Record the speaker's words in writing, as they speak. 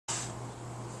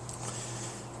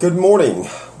Good morning.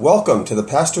 Welcome to the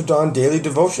Pastor Don Daily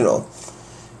Devotional.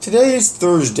 Today is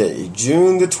Thursday,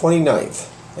 June the 29th,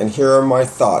 and here are my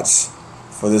thoughts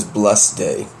for this blessed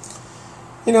day.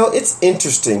 It's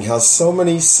interesting how so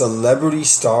many celebrity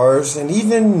stars and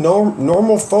even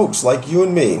normal folks like you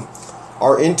and me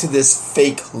are into this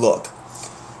fake look.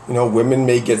 Women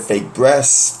may get fake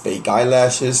breasts, fake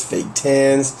eyelashes, fake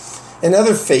tans, and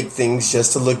other fake things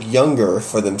just to look younger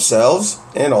for themselves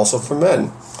and also for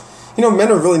men.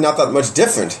 Men are really not that much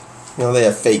different. They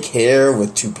have fake hair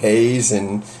with toupees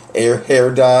and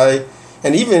hair dye.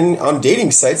 And even on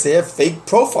dating sites, they have fake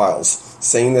profiles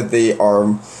saying that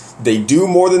they do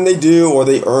more than they do or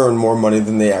they earn more money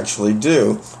than they actually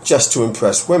do just to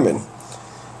impress women.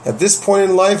 At this point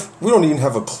in life, we don't even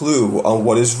have a clue on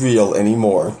what is real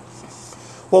anymore.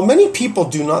 Well, many people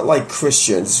do not like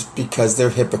Christians because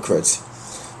they're hypocrites.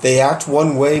 They act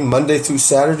one way Monday through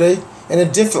Saturday and a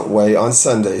different way on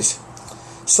Sundays.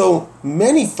 So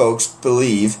many folks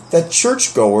believe that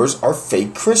churchgoers are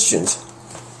fake Christians.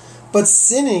 But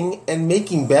sinning and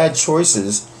making bad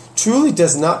choices truly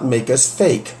does not make us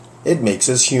fake. It makes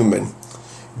us human.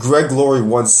 Greg Laurie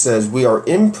once says we are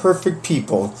imperfect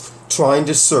people trying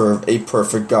to serve a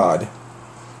perfect God.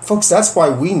 Folks, that's why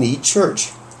we need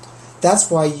church.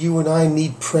 That's why you and I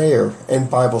need prayer and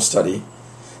Bible study.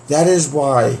 That is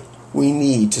why we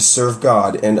need to serve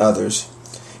God and others.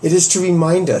 It is to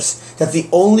remind us that the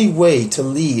only way to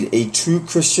lead a true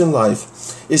Christian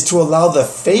life is to allow the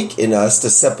fake in us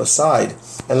to step aside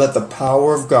and let the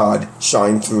power of God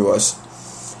shine through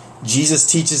us.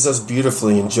 Jesus teaches us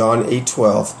beautifully in John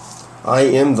 8:12, I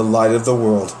am the light of the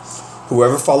world.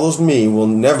 Whoever follows me will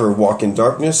never walk in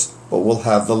darkness, but will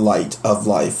have the light of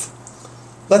life.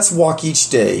 Let's walk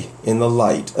each day in the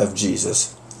light of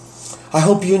Jesus. I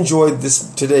hope you enjoyed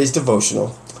today's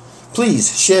devotional.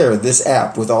 Please share this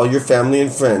app with all your family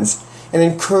and friends and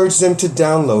encourage them to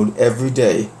download every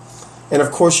day. And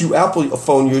of course, you Apple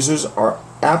phone users, our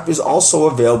app is also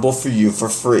available for you for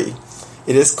free.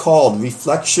 It is called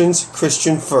Reflections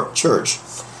Christian Church,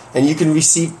 and you can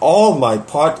receive all of my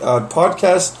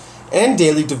podcasts and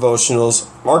daily devotionals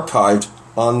archived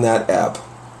on that app.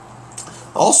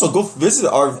 Also, go visit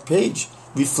our page,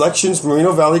 Reflections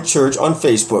Moreno Valley Church on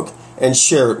Facebook, and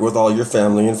share it with all your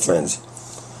family and friends.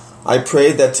 I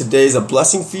pray that today is a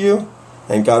blessing for you,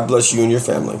 and God bless you and your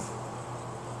family.